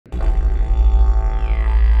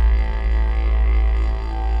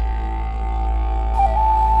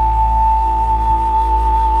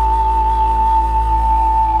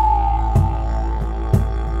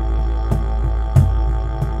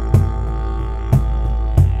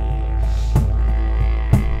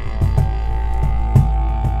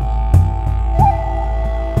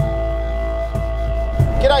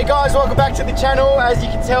guys, welcome back to the channel. As you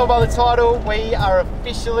can tell by the title, we are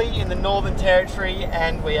officially in the Northern Territory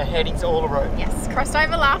and we are heading to Uluru. Yes, crossed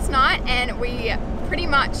over last night and we pretty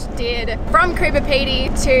much did from Troopy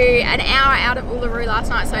to an hour out of Uluru last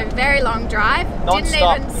night, so a very long drive.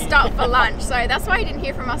 Non-stop. Didn't even stop for lunch, so that's why you didn't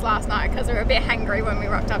hear from us last night, because we were a bit hangry when we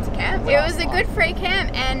rocked up to camp. It was a good free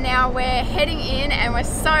camp, and now we're heading in and we're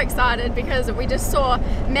so excited because we just saw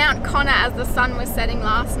Mount Connor as the sun was setting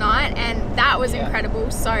last night, and that was incredible,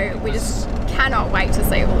 so we just cannot wait to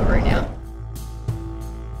see Uluru now.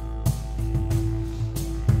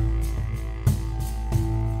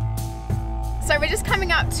 So we're just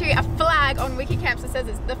coming up to a flag on Wikicamps that says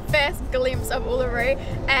it's the first glimpse of Uluru,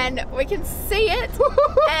 and we can see it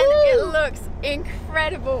and it looks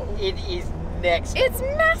incredible. It is next. It's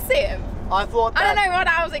massive. I thought that... I don't know what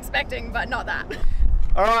I was expecting, but not that.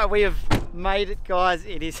 Alright, we have made it, guys.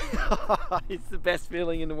 It is it's the best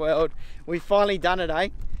feeling in the world. We've finally done it, eh?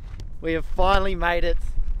 We have finally made it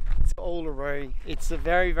to Uluru. It's a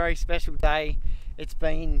very, very special day. It's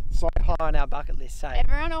been so high on our bucket list, say.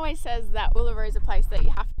 Everyone always says that Uluru is a place that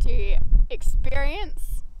you have to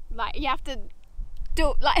experience. Like, you have to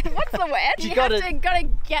do, like, what's the word? you gotta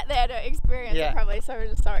get there to experience it, probably. So we're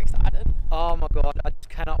just so excited. Oh my God, I just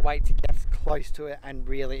cannot wait to get close to it and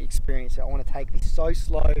really experience it. I want to take this so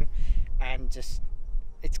slow and just,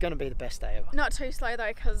 it's going to be the best day ever. Not too slow though,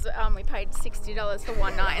 because we paid $60 for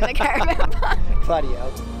one night in the caravan park. Bloody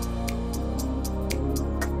hell.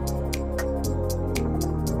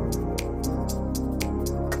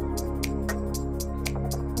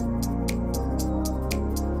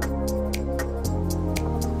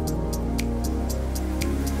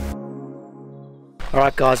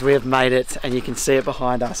 Alright guys, we have made it and you can see it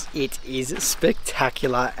behind us. It is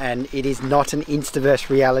spectacular and it is not an Instaverse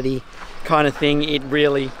reality kind of thing. It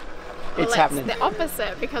really, it's happening. It's the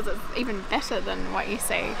opposite because it's even better than what you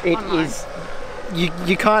see It online. is,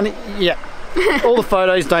 you can't, all the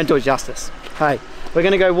photos don't do it justice. Hey, we're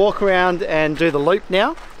going to go walk around and do the loop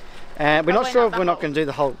now. And we're not sure if we're not going to do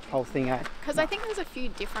the whole thing, eh? Because I think there's a few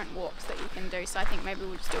different walks that you can do, so I think maybe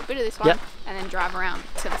we'll just do a bit of this one and then drive around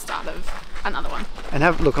to the start of another one. And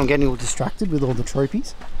have look, I'm getting all distracted with all the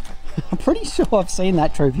Troopies. I'm pretty sure I've seen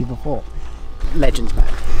that Troopy before. Legends, mate.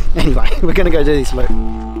 Anyway, we're going to go do this loop.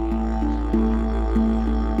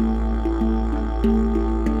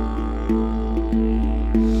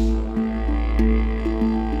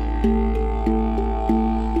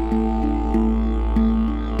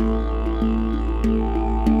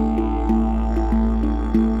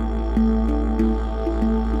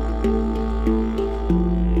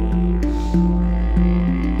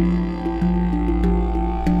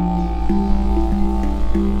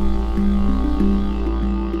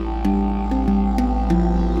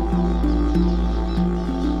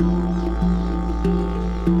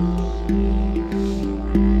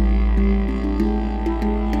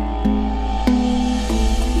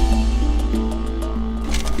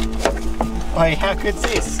 Wait, how good's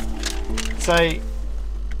this? So,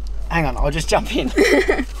 hang on, I'll just jump in.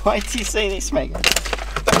 Wait till you see this, Megan.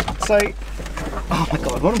 So, oh my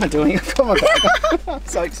God, what am I doing? Oh my God, I'm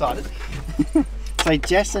so excited. So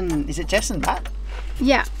Jess and, is it Jess and Matt?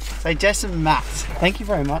 Yeah. So Jess and Matt, thank you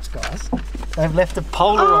very much guys. They've left a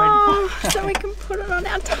Polaroid. Oh, so we can put it on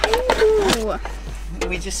our table.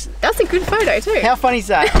 That's a good photo too. How funny is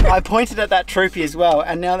that? I pointed at that Troopy as well,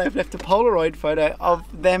 and now they've left a Polaroid photo of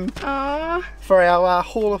them for our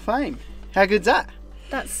Hall of Fame. How good's that?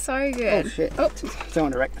 That's so good. Oh shit. Oh. Don't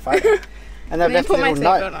want to wreck the photo. And they've left a little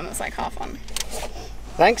note. On, it's like half on.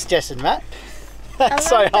 Thanks Jess and Matt. That's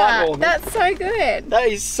so heartwarming. That's so good. That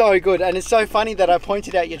is so good, and it's so funny that I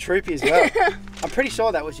pointed out your Troopy as well. I'm pretty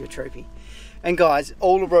sure that was your Troopy. And guys,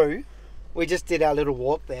 Uluru, we just did our little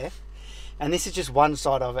walk there. And this is just one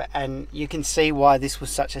side of it, and you can see why this was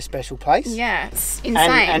such a special place. Yeah, it's insane.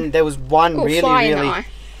 And there was one really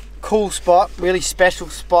cool spot, really special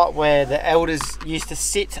spot where the elders used to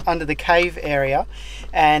sit under the cave area,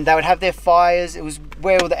 and they would have their fires. It was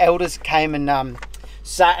where all the elders came and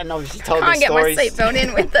sat and obviously told their stories. I can't get my seatbelt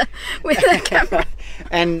in with the camera.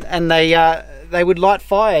 and they would light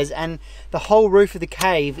fires, and the whole roof of the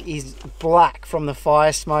cave is black from the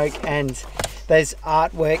fire smoke, and there's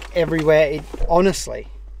artwork everywhere. Honestly,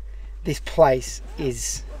 this place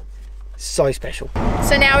is so special.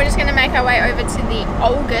 So now we're just going to make our way over to the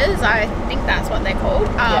Olgas, I think that's what they're called,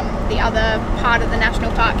 the other part of the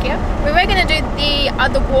national park here. We were going to do the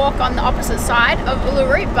other walk on the opposite side of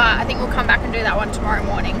Uluru, but I think we'll come back and do that one tomorrow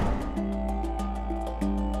morning.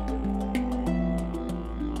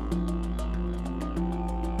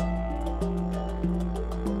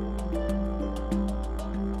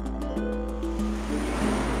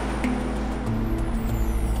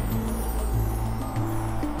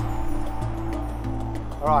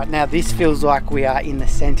 Alright, now this feels like we are in the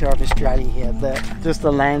centre of Australia here. Just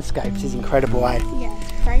the landscapes is incredible, eh? Yeah,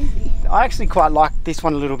 it's crazy. I actually quite like this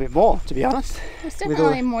one a little bit more, to be honest. It's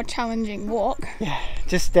definitely a more challenging walk. Yeah,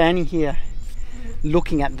 just standing here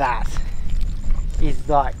looking at that is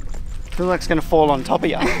like, feels like it's going to fall on top of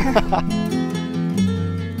you.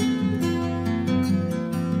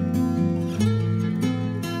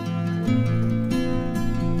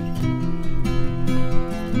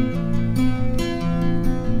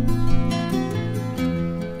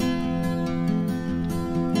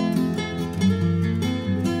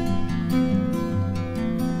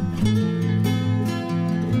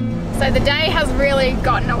 So the day has really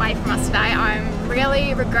gotten away from us today. I'm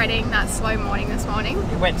really regretting that slow morning this morning.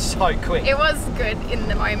 It went so quick. It was good in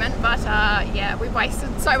the moment, but yeah, we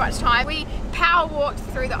wasted so much time. We power walked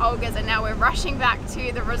through the Olgas and now we're rushing back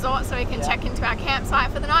to the resort so we can check into our campsite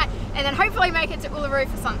for the night and then hopefully make it to Uluru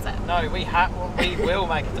for sunset. No, we will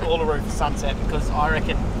make it to Uluru for sunset because I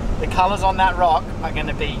reckon the colours on that rock are going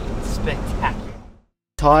to be spectacular.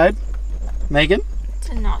 Tired, Megan?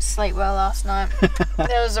 Did not sleep well last night.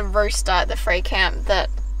 There was a rooster at the free camp that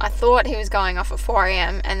I thought he was going off at 4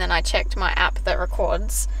 AM and then I checked my app that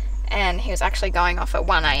records and he was actually going off at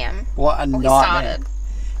 1 AM. What a nightmare.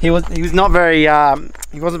 He was not very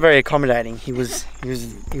he wasn't very accommodating. He was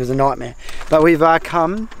a nightmare. But we've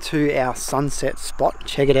come to our sunset spot.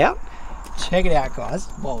 Check it out. Check it out, guys.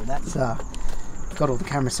 Whoa, that's got all the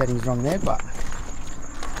camera settings wrong there, but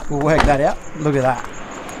we'll work that out. Look at that.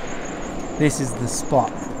 This is the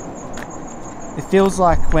spot. It feels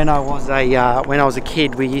like when I was a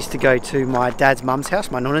kid, we used to go to my dad's mum's house,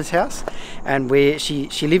 my nonna's house, and she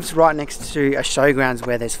lives right next to a showgrounds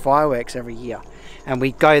where there's fireworks every year, and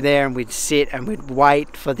we'd go there and we'd sit and we'd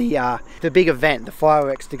wait for the big event, the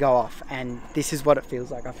fireworks to go off, and this is what it feels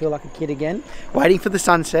like. I feel like a kid again, waiting for the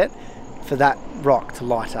sunset, for that rock to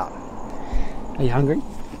light up. Are you hungry?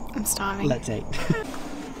 I'm starving. Let's eat.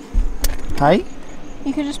 Hey?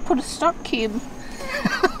 You could just put a stock cube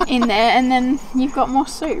in there and then you've got more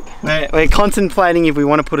soup. We're contemplating if we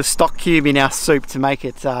want to put a stock cube in our soup to make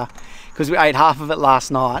it, because we ate half of it last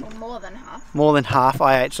night. Or more than half. More than half,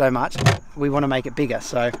 I ate so much. We want to make it bigger,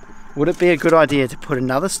 so would it be a good idea to put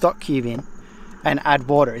another stock cube in and add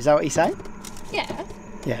water? Is that what you say? Yeah.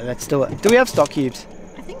 Yeah, let's do it. Do we have stock cubes?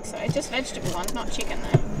 I think so, just vegetable ones, not chicken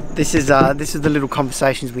though. This is the little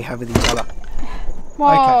conversations we have with each other.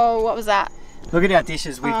 Whoa, Okay. What was that? Look at our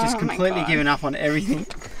dishes, we've just Oh my completely God. given up on everything.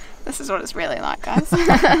 This is what it's really like, guys.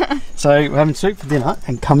 So we're having soup for dinner,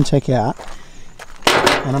 and come check out,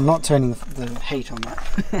 and I'm not turning the heat on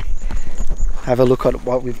that. Have a look at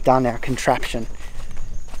what we've done, our contraption,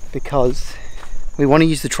 because we want to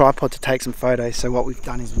use the tripod to take some photos. So what we've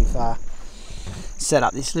done is we've set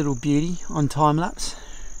up this little beauty on time lapse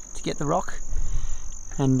to get the rock,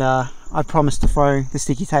 and I promise to throw the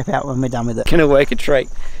sticky tape out when we're done with it. Gonna work a treat.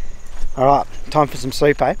 Alright, time for some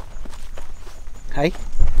soup, eh? Hey?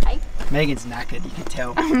 Hey. Megan's knackered, you can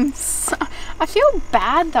tell. I feel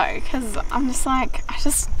bad though, because I'm just like,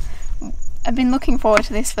 I've been looking forward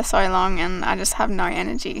to this for so long and I just have no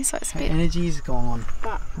energy, so it's a bit... Energy's gone.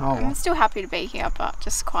 But Oh, well. I'm still happy to be here, but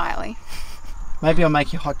just quietly. Maybe I'll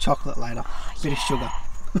make you hot chocolate later. Bit of sugar.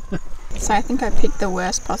 So I think I picked the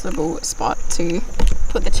worst possible spot to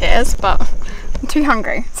put the chairs, but I'm too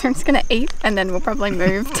hungry, so I'm just gonna eat and then we'll probably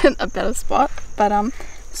move to a better spot. But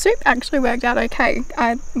soup actually worked out okay.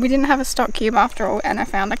 We didn't have a stock cube after all, and I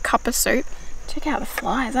found a cup of soup. Check out the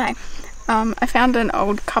flies, eh? I found an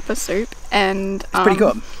old cup of soup and It's pretty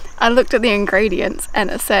good. I looked at the ingredients and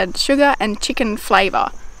it said sugar and chicken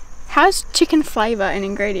flavour. How's chicken flavour an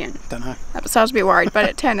ingredient? Don't know. So I was a bit worried, but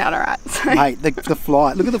it turned out alright. So. Mate, the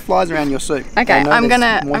fly. Look at the flies around your soup. Okay, I know I'm there's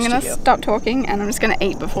gonna moisture here. stop talking and I'm just gonna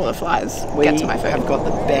eat before the flies We get to my have food. got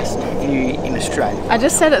the best view in Australia. I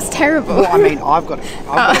just said it's terrible. Well, I mean, I've got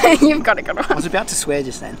it. You've got a good I one. was about to swear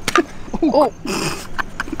just then. Oh,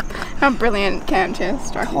 how brilliant cam chair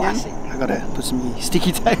strike again. Classic. I gotta put some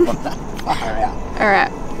sticky tape on that. Far out. All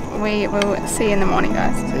right, we will see you in the morning,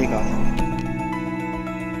 guys. See you guys.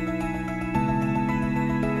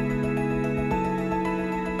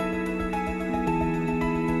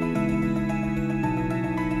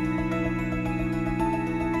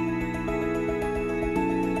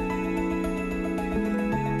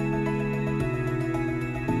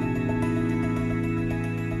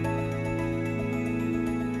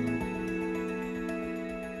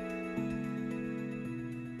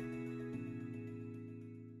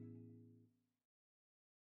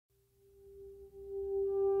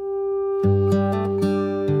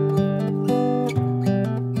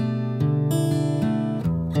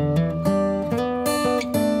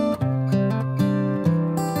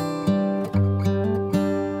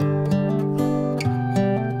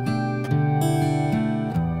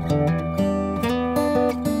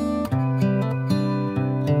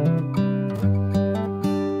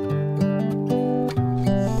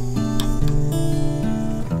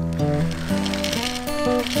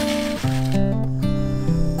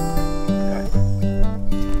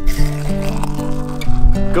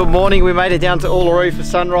 morning. We made it down to Uluru for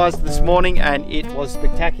sunrise this morning and it was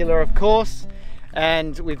spectacular, of course.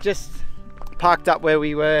 And we've just parked up where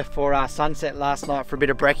we were for our sunset last night for a bit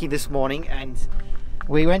of brekkie this morning, and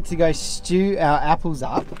we went to go stew our apples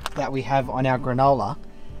up that we have on our granola.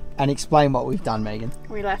 And explain what we've done, Megan.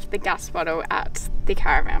 We left the gas bottle at the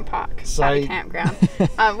caravan park, so, at the campground.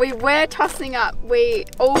 We were tossing up.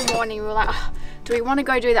 All morning we were like, oh, do we want to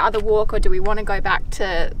go do the other walk or do we want to go back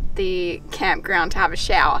to the campground to have a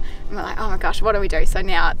shower? And we're like, oh my gosh, what do we do? So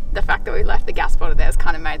now the fact that we left the gas bottle there has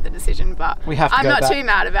kind of made the decision, but I'm not too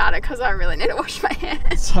mad about it because I really need to wash my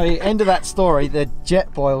hands. So end of that story, the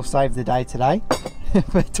jet boil saved the day today.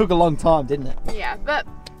 It took a long time, didn't it? Yeah, but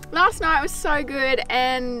last night was so good,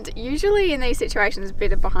 and usually in these situations, a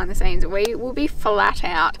bit of behind the scenes, we will be flat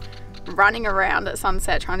out running around at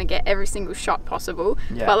sunset trying to get every single shot possible.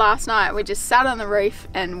 Yeah. But last night we just sat on the roof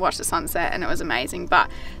and watched the sunset and it was amazing. But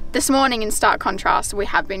this morning, in stark contrast, we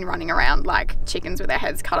have been running around like chickens with our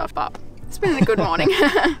heads cut off, but it's been a good morning.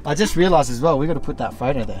 I just realised as well, we've got to put that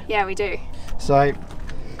photo there. Yeah, we do. So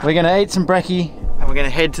we're going to eat some brekkie and we're going to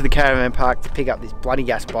head to the caravan park to pick up this bloody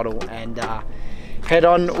gas bottle and head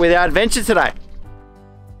on with our adventure today.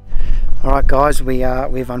 Alright guys,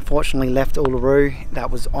 we've unfortunately left Uluru.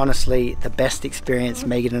 That was honestly the best experience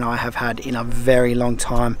Megan and I have had in a very long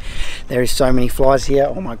time. There is so many flies here,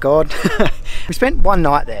 oh my god. We spent one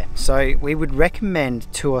night there, so we would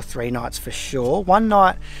recommend 2 or 3 nights for sure. One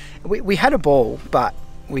night, we had a ball, but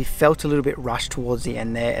we felt a little bit rushed towards the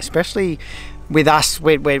end there, especially with us,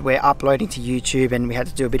 we're uploading to YouTube and we had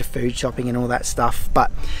to do a bit of food shopping and all that stuff,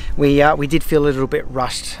 but we did feel a little bit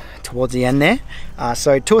rushed towards the end there.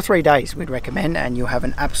 So 2 or 3 days we'd recommend and you'll have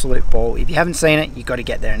an absolute ball. If you haven't seen it, you've got to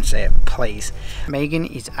get there and see it, please. Megan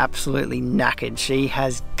is absolutely knackered. She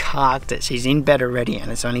has carked it. She's in bed already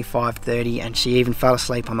and it's only 5:30 and she even fell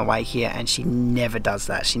asleep on the way here, and she never does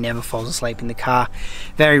that. She never falls asleep in the car,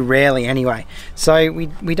 very rarely anyway. So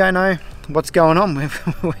we don't know what's going on.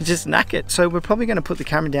 We're just knackered. So we're probably going to put the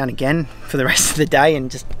camera down again for the rest of the day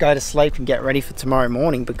and just go to sleep and get ready for tomorrow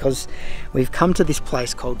morning, because we've come to this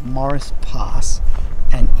place called Morris Pass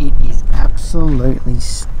and it is absolutely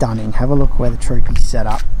stunning. Have a look where the Troopy's set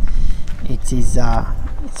up. It is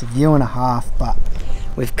it's a view and a half, but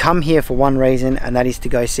we've come here for one reason, and that is to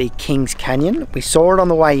go see Kings Canyon. We saw it on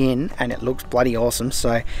the way in and it looks bloody awesome,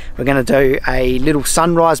 so we're going to do a little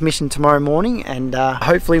sunrise mission tomorrow morning and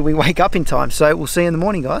hopefully we wake up in time. So we'll see you in the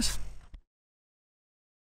morning, guys.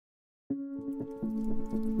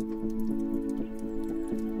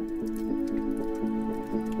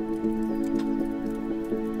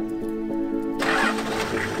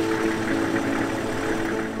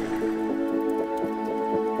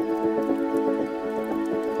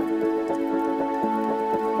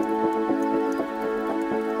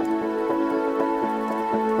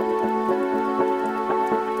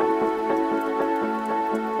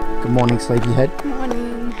 Good morning, sleepyhead. Good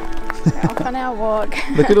morning. We're off on our walk.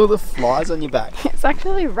 Look at all the flies on your back. It's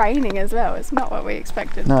actually raining as well. It's not what we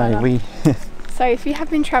expected. No, but, so if you have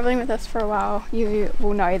been travelling with us for a while, you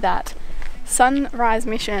will know that sunrise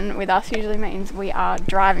mission with us usually means we are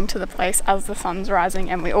driving to the place as the sun's rising,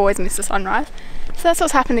 and we always miss the sunrise. So that's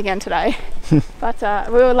what's happened again today. But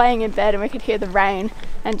we were laying in bed and we could hear the rain,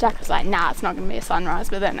 and Jack was like, nah, it's not going to be a sunrise.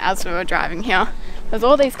 But then as we were driving here, there's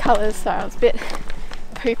all these colours, so I was a bit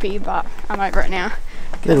poopy, but I'm over it now.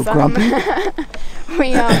 Little grumpy.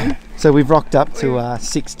 So we've rocked up to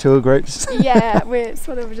 6 tour groups. Yeah, we're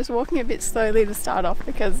sort of just walking a bit slowly to start off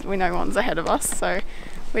because we know one's ahead of us, so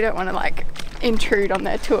we don't want to like intrude on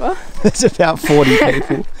their tour. There's about 40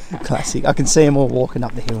 people. Classic. I can see them all walking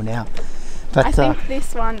up the hill now. But I think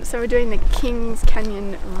this one, so we're doing the Kings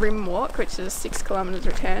Canyon Rim Walk, which is 6 kilometres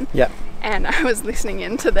return. Yep. And I was listening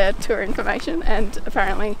into their tour information, and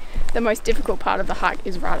apparently the most difficult part of the hike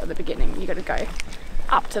is right at the beginning. You got to go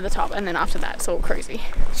up to the top, and then after that it's all cruisy.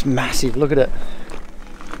 It's massive. Look at it.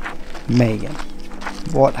 Megan,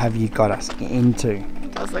 what have you got us into?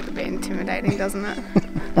 It does look a bit intimidating, doesn't it?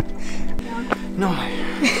 No.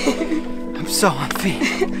 I'm so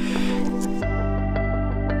unfit.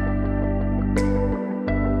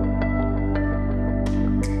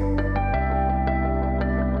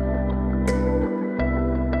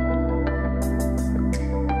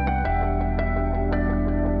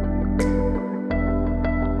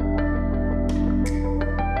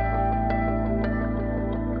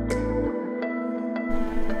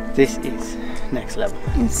 This is next level.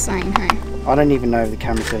 Insane, hey? I don't even know if the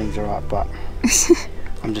camera settings are right, but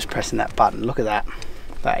I'm just pressing that button. Look at that.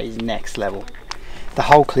 That is next level. The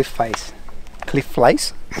whole cliff face cliff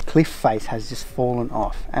face has just fallen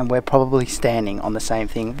off, and we're probably standing on the same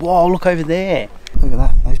thing. Whoa, look over there. Look at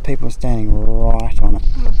that. Those people are standing right on it.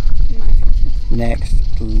 Oh,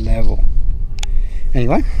 next level.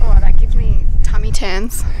 Anyway. Oh, that gives me tummy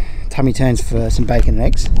turns. Tummy turns for some bacon and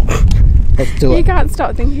eggs. Let's do it. You can't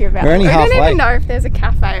stop thinking about it. We're only halfway. I don't even know if there's a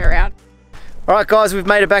cafe around. Alright guys, we've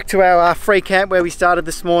made it back to our free camp where we started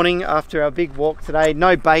this morning after our big walk today.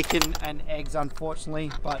 No bacon and eggs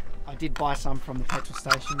unfortunately, but I did buy some from the petrol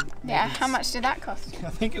station. Yeah, how much did that cost? I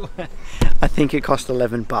think it cost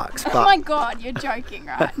 $11 bucks. Oh my god, you're joking,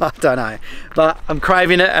 right? I don't know, but I'm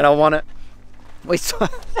craving it and I want it.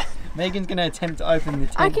 Megan's going to attempt to open the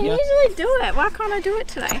tent. I can usually do it. Why can't I do it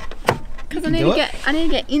today? Because I need to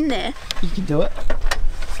get in there. You can do it.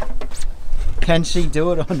 Can she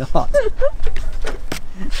do it or not?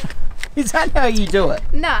 Is that how you do it?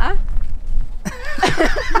 Nah.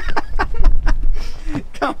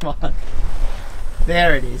 Come on.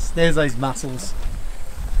 There it is. There's those muscles.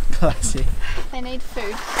 Classic. They need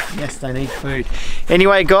food. Yes, they need food.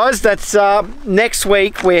 Anyway, guys, that's next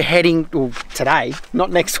week. We're heading. Well, today,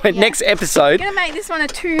 not next week. Yeah. Next episode. We're gonna make this one a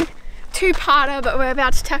two-parter, but we're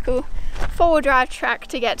about to tackle four-wheel drive track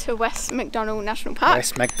to get to West Macdonald National Park.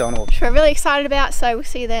 West Macdonald. Which we're really excited about. So we'll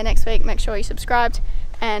see you there next week. Make sure you subscribed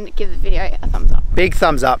and give the video a thumbs up. Big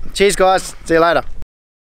thumbs up. Cheers, guys. See you later.